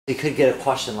You could get a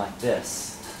question like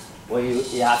this. Well,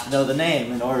 you have to know the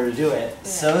name in order to do it. Yeah.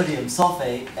 Sodium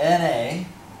sulfate, Na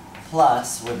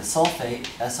plus with the sulfate,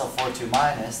 SO4 2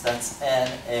 minus, that's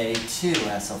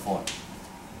Na2SO4.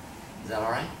 Is that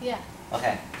alright? Yeah.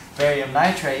 Okay. Barium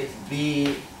nitrate,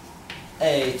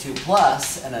 Ba2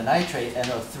 plus, and a nitrate,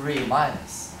 NO3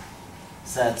 minus.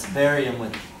 So that's barium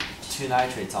with two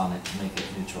nitrates on it to make it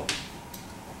neutral.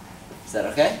 Is that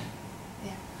okay?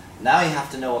 Yeah. Now you have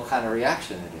to know what kind of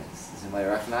reaction it is. Does anybody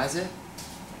recognize it?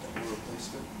 Double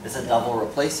replacement. It's a double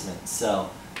replacement. So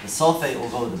the sulfate will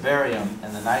go with the barium,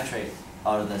 and the nitrate,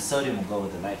 or the sodium will go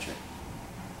with the nitrate.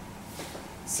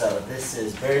 So this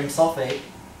is barium sulfate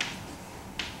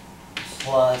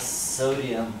plus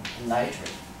sodium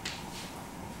nitrate.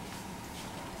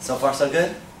 So far, so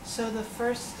good? So the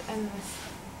first and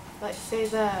the, like, say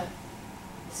the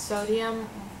sodium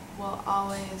will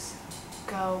always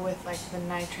go with like the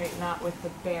nitrate, not with the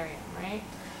barium, right?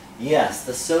 Yes,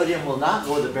 the sodium will not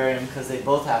go with the barium because they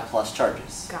both have plus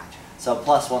charges. Gotcha. So a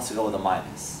plus wants to go with a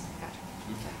minus.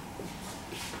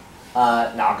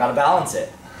 Gotcha. Now I've got to balance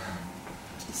it.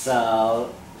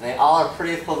 So they all are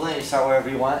pretty equivalent. You start wherever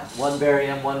you want. One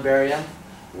barium, one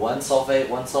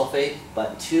sulfate,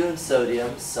 but two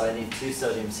sodiums, so I need two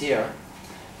sodiums here.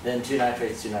 Then two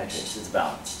nitrates, It's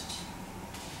balanced.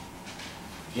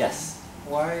 Yes?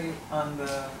 Why on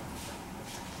the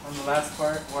last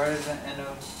part, why doesn't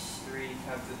NO3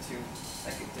 have the 2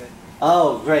 like it did?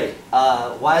 Oh, great.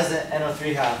 Why doesn't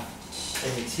NO3 have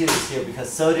any 2's here? Because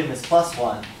sodium is plus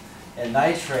 1 and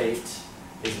nitrate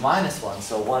is minus 1,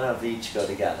 so one of each go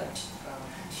together.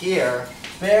 Here,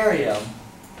 barium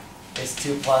is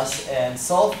 2 plus and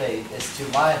sulfate is 2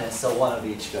 minus, so one of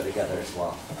each go together as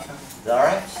well. Is that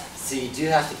alright? So you do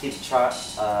have to keep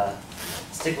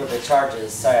stick with the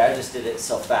charges. Sorry, I just did it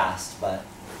so fast, but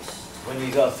when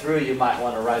you go through, you might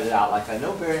want to write it out. Like, I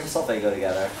know barium and sulfate go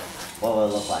together. What would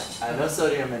it look like? I know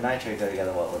sodium and nitrate go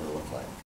together. What would it look like?